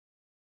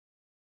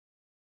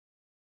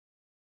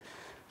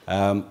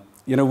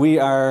You know, we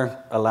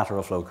are a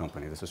lateral flow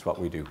company. This is what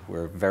we do.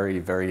 We're very,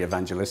 very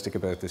evangelistic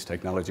about this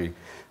technology,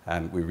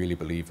 and we really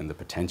believe in the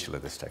potential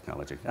of this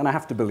technology. And I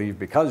have to believe,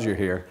 because you're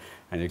here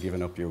and you're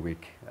giving up your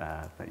week,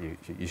 that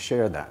you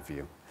share that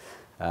view.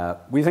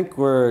 We think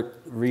we're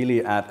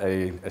really at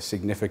a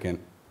significant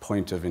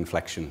point of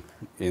inflection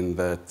in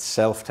the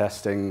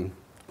self-testing,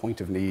 point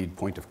of need,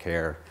 point of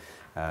care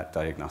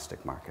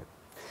diagnostic market.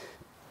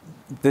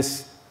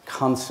 This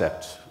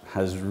concept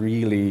has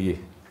really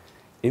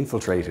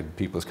infiltrated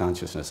people's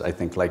consciousness, I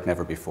think, like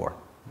never before.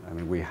 I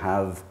mean, we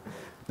have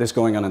this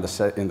going on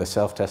in the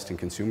self-testing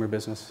consumer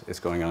business. It's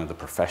going on in the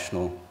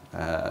professional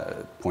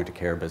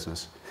point-of-care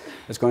business.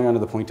 It's going on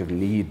in the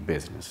point-of-need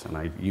business, and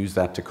I use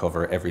that to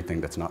cover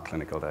everything that's not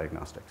clinical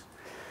diagnostics.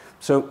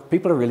 So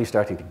people are really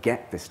starting to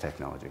get this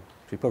technology.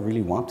 People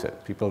really want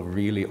it. People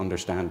really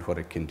understand what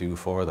it can do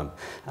for them.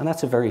 And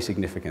that's a very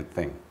significant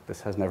thing.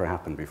 This has never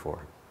happened before.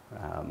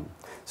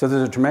 So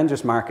there's a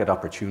tremendous market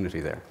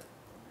opportunity there,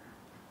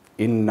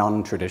 in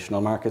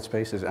non-traditional market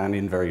spaces and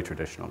in very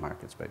traditional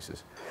market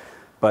spaces.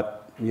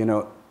 But, you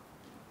know,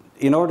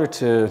 in order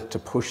to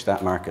push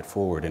that market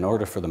forward, in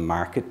order for the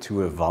market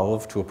to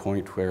evolve to a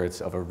point where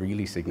it's of a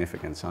really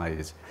significant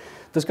size,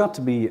 there's got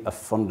to be a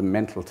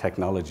fundamental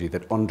technology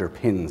that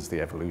underpins the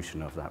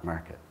evolution of that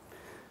market.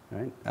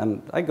 Right?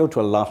 And I go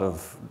to a lot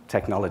of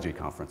technology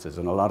conferences,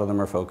 and a lot of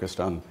them are focused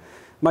on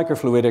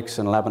microfluidics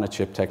and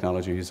lab-on-a-chip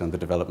technologies and the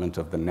development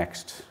of the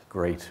next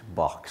great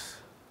box,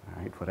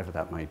 right? Whatever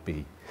that might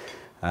be.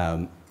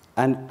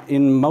 And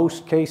in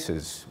most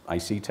cases, I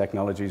see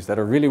technologies that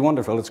are really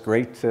wonderful. It's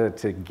great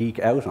to geek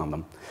out on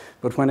them.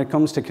 But when it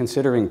comes to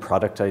considering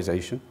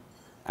productization,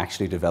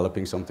 actually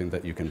developing something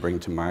that you can bring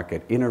to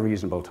market in a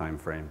reasonable time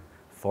frame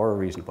for a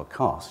reasonable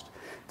cost,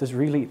 there's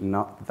really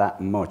not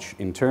that much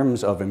in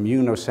terms of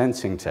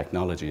immunosensing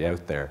technology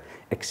out there,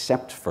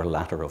 except for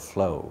lateral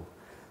flow,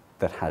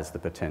 that has the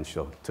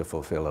potential to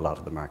fulfill a lot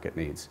of the market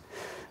needs.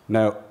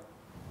 Now,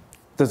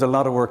 there's a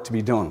lot of work to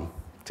be done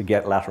to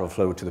get lateral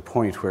flow to the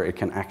point where it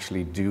can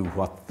actually do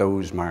what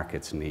those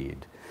markets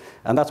need.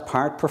 And that's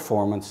part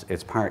performance,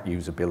 it's part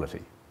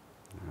usability.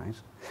 Right?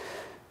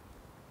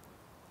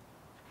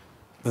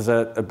 There's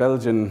a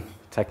Belgian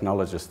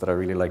technologist that I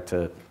really like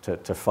to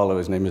follow.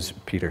 His name is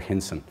Peter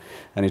Hinson.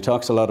 And he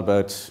talks a lot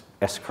about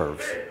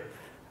S-curves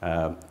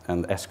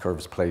and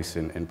S-curves' place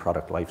in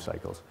product life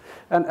cycles.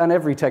 And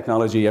every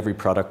technology, every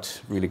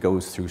product really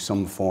goes through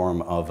some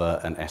form of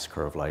an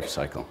S-curve life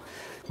cycle.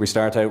 We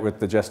start out with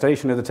the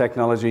gestation of the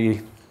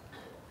technology,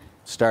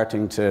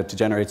 starting to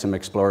generate some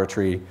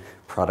exploratory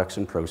products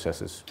and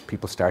processes.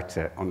 People start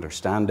to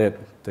understand it.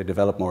 They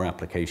develop more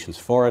applications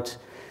for it.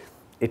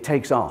 It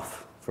takes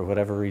off for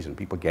whatever reason.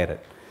 People get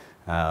it.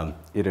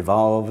 It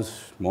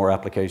evolves. More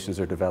applications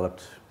are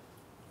developed.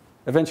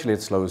 Eventually,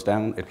 it slows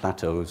down. It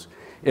plateaus.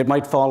 It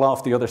might fall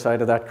off the other side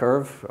of that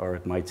curve, or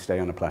it might stay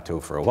on a plateau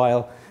for a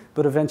while.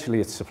 But eventually,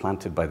 it's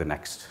supplanted by the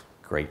next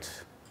great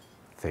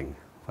thing,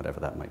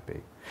 whatever that might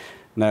be.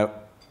 Now,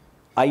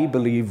 I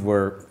believe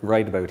we're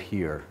right about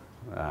here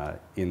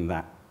in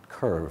that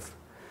curve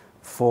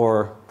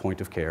for point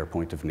of care,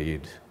 point of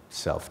need,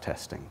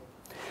 self-testing.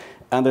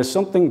 And there's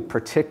something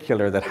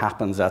particular that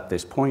happens at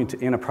this point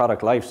in a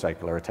product life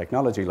cycle or a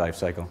technology life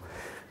cycle,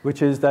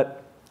 which is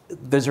that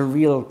there's a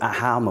real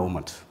aha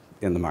moment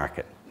in the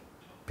market.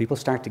 People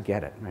start to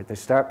get it, right? They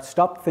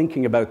stop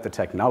thinking about the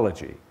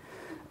technology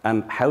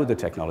and how the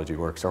technology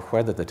works or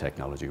whether the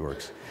technology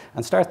works,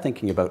 and start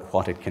thinking about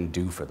what it can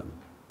do for them,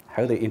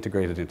 how they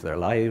integrate it into their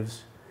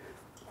lives,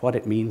 what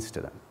it means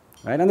to them.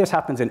 Right? And this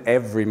happens in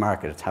every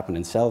market. It's happened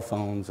in cell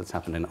phones, it's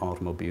happened in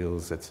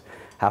automobiles, it's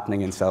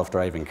happening in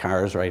self-driving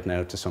cars right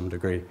now to some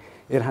degree.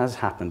 It has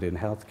happened in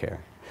healthcare.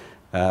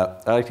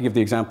 I like to give the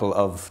example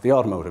of the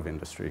automotive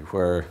industry,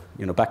 where,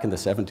 you know, back in the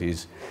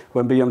 70s,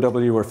 when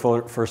BMW were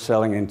first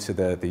selling into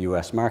the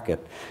US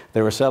market,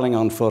 they were selling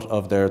on foot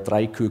of their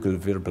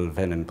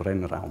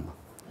Dreikugelwirbelvenenbrennraum,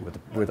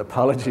 with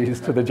apologies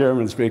to the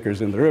German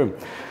speakers in the room.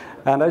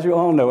 And as you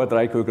all know, a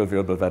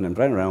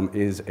Dreikugelwirbelvenenbrennraum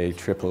is a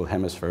triple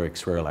hemispheric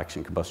swirl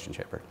action combustion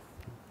chamber.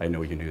 I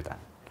know you knew that.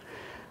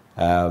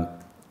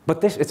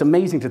 But it's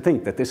amazing to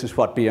think that this is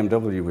what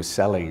BMW was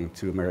selling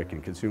to American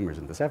consumers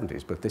in the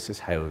 70s, but this is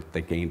how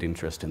they gained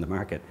interest in the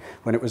market,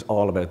 when it was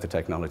all about the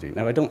technology.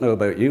 Now, I don't know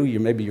about you,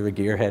 maybe you're a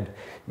gearhead,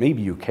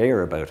 maybe you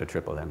care about a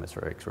triple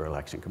hemispheric swirl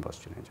action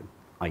combustion engine.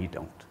 I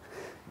don't.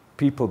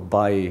 People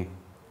buy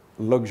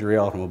luxury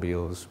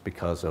automobiles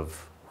because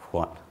of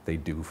what they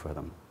do for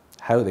them,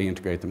 how they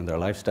integrate them in their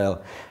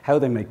lifestyle, how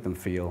they make them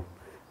feel.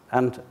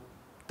 And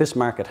this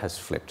market has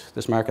flipped.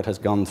 This market has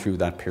gone through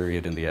that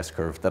period in the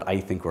S-curve that I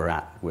think we're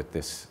at with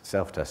this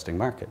self-testing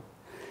market.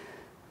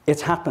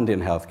 It's happened in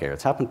healthcare.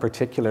 It's happened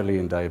particularly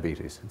in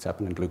diabetes. It's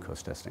happened in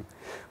glucose testing,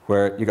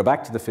 where you go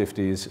back to the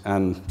 50s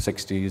and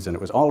 60s, and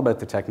it was all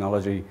about the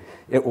technology.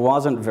 It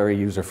wasn't very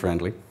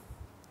user-friendly.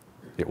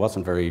 It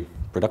wasn't very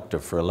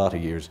productive for a lot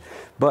of years.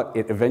 But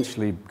it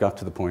eventually got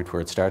to the point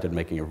where it started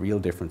making a real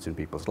difference in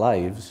people's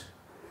lives.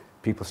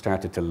 People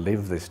started to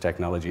live this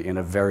technology in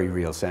a very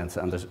real sense,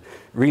 and there's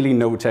really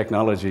no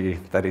technology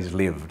that is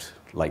lived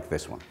like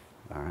this one.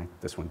 All right?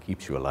 This one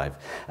keeps you alive.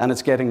 And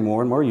it's getting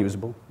more and more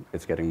usable.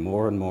 It's getting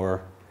more and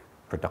more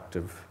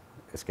productive.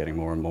 It's getting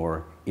more and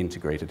more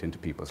integrated into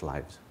people's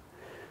lives.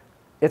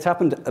 It's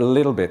happened a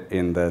little bit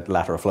in the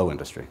lateral flow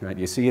industry, right?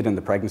 You see it in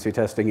the pregnancy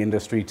testing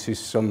industry to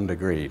some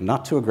degree,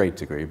 not to a great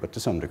degree, but to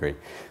some degree.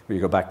 When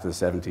you go back to the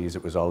 70s,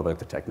 it was all about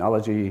the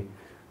technology.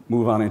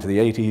 Move on into the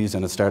 80s,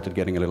 and it started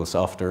getting a little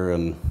softer,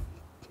 and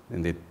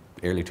in the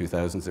early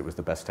 2000s, it was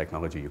the best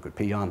technology you could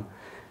pee on.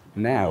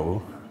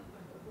 Now,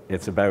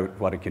 it's about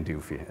what it can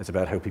do for you. It's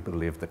about how people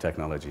live the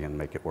technology and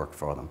make it work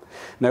for them.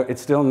 Now,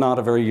 it's still not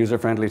a very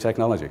user-friendly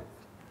technology.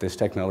 This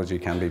technology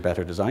can be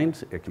better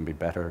designed. It can be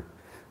better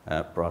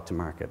brought to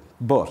market.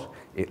 But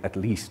at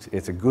least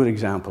it's a good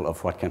example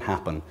of what can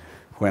happen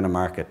when a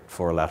market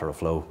for lateral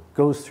flow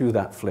goes through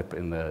that flip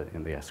in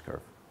the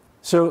S-curve.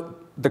 So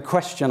the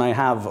question I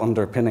have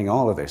underpinning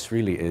all of this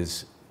really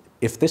is,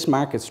 if this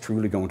market's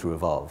truly going to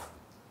evolve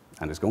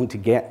and is going to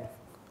get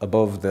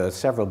above the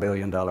several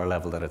billion-dollar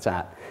level that it's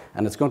at,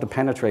 and it's going to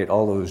penetrate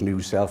all those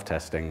new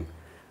self-testing,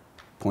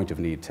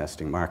 point-of-need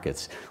testing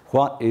markets,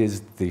 what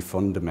is the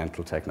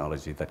fundamental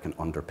technology that can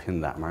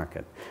underpin that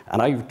market?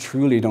 And I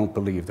truly don't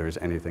believe there's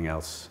anything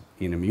else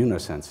in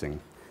immunosensing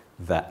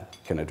that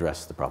can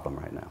address the problem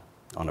right now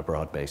on a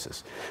broad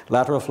basis.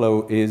 Lateral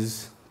flow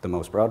is the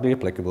most broadly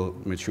applicable,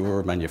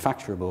 mature,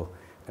 manufacturable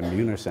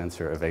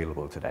immunosensor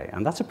available today.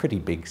 And that's a pretty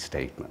big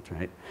statement,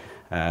 right?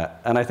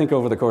 And I think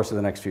over the course of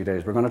the next few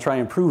days, we're going to try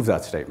and prove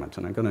that statement.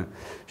 And I'm going to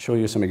show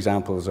you some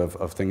examples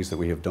of things that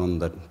we have done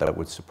that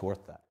would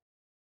support that.